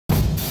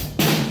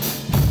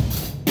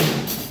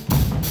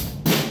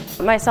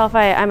Myself,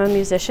 I'm a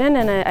musician,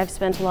 and I've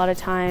spent a lot of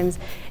times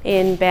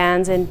in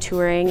bands and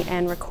touring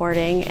and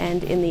recording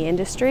and in the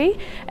industry,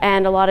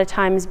 and a lot of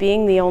times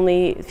being the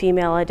only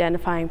female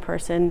identifying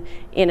person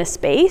in a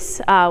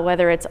space,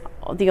 whether it's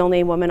the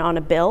only woman on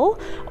a bill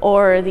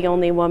or the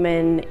only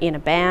woman in a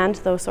band,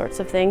 those sorts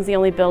of things, the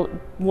only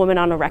woman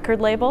on a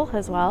record label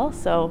as well.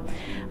 So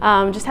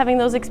just having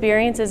those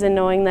experiences and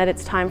knowing that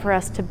it's time for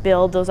us to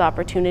build those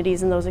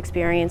opportunities and those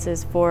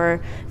experiences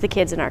for the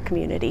kids in our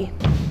community.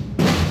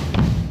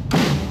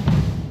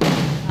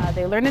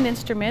 They learn an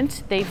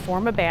instrument, they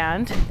form a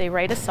band, they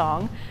write a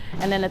song,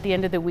 and then at the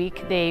end of the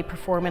week they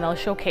perform in a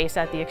showcase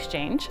at the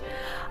Exchange.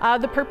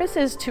 The purpose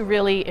is to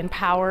really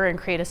empower and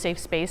create a safe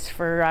space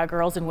for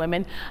girls and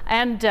women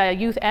and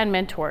youth and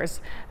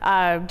mentors.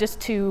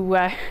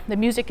 The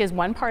music is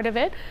one part of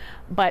it,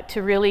 but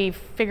to really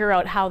figure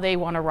out how they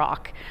want to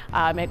rock.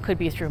 It could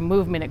be through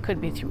movement, it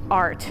could be through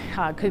art,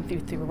 it could be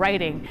through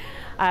writing.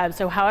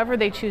 So however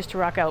they choose to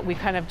rock out, we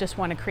kind of just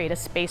want to create a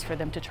space for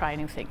them to try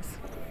new things.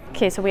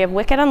 Okay, so we have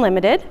Wicked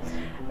Unlimited,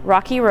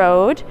 Rocky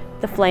Road,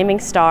 the Flaming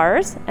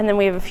Stars, and then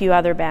we have a few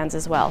other bands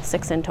as well,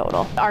 6 in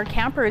total. Our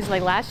campers,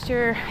 like last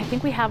year, I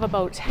think we have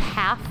about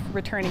half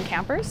returning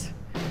campers.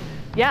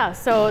 Yeah,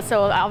 so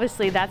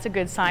obviously that's a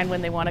good sign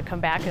when they want to come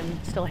back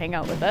and still hang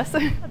out with us.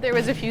 There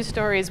was a few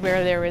stories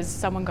where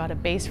someone got a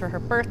bass for her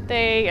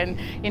birthday, and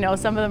you know,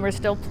 some of them are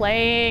still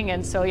playing,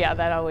 and so yeah,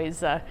 that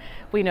always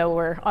we know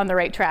we're on the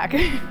right track.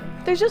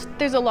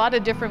 There's a lot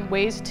of different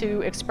ways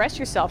to express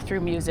yourself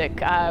through music,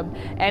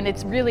 and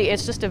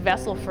it's just a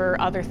vessel for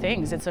other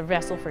things. It's a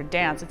vessel for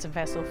dance, it's a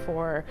vessel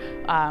for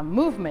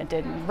movement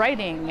and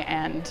writing,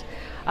 and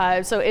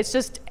so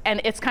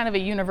it's kind of a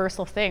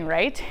universal thing,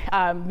 right?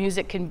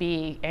 Music can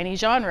be any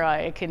genre,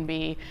 it can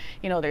be,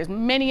 you know, there's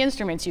many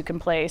instruments you can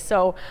play,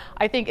 so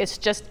I think it's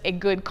just a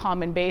good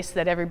common base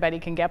that everybody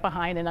can get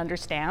behind and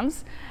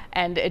understands,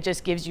 and it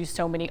just gives you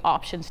so many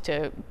options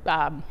to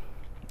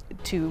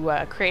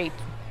create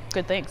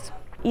good things.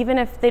 Even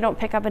if they don't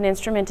pick up an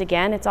instrument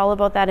again, it's all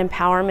about that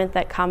empowerment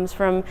that comes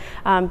from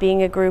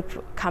being a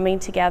group coming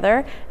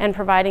together and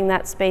providing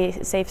that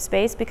safe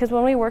space, because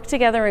when we work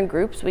together in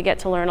groups, we get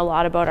to learn a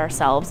lot about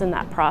ourselves in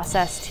that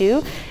process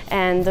too.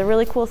 And the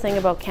really cool thing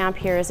about camp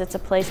here is it's a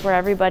place where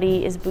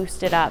everybody is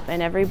boosted up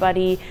and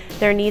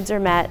their needs are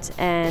met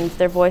and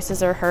their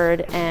voices are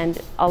heard,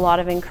 and a lot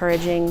of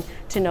encouraging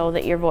to know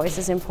that your voice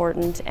is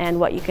important and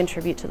what you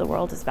contribute to the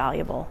world is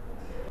valuable.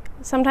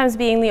 Sometimes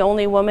being the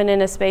only woman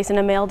in a space, in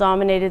a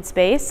male-dominated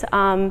space,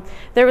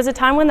 there was a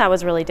time when that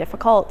was really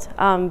difficult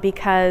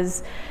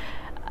because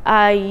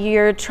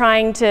you're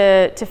trying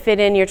to fit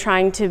in, you're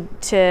trying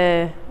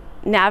to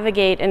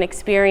navigate an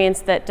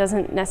experience that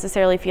doesn't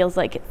necessarily feel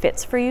like it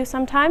fits for you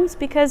sometimes,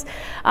 because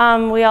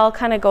we all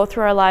kind of go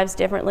through our lives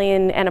differently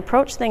and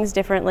approach things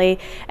differently.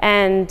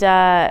 And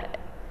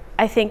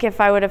I think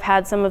if I would have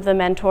had some of the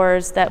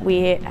mentors that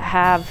we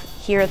have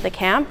here at the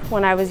camp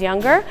when I was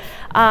younger,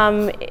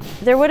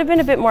 there would have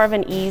been a bit more of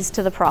an ease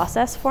to the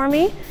process for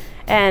me.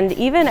 And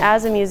even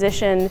as a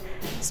musician,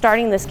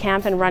 starting this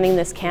camp and running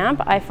this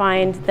camp, I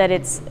find that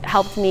it's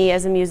helped me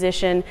as a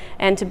musician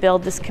and to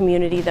build this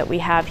community that we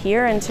have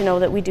here, and to know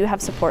that we do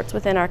have supports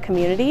within our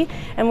community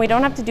and we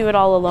don't have to do it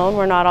all alone.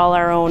 We're not all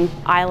our own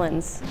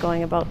islands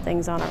going about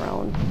things on our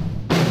own.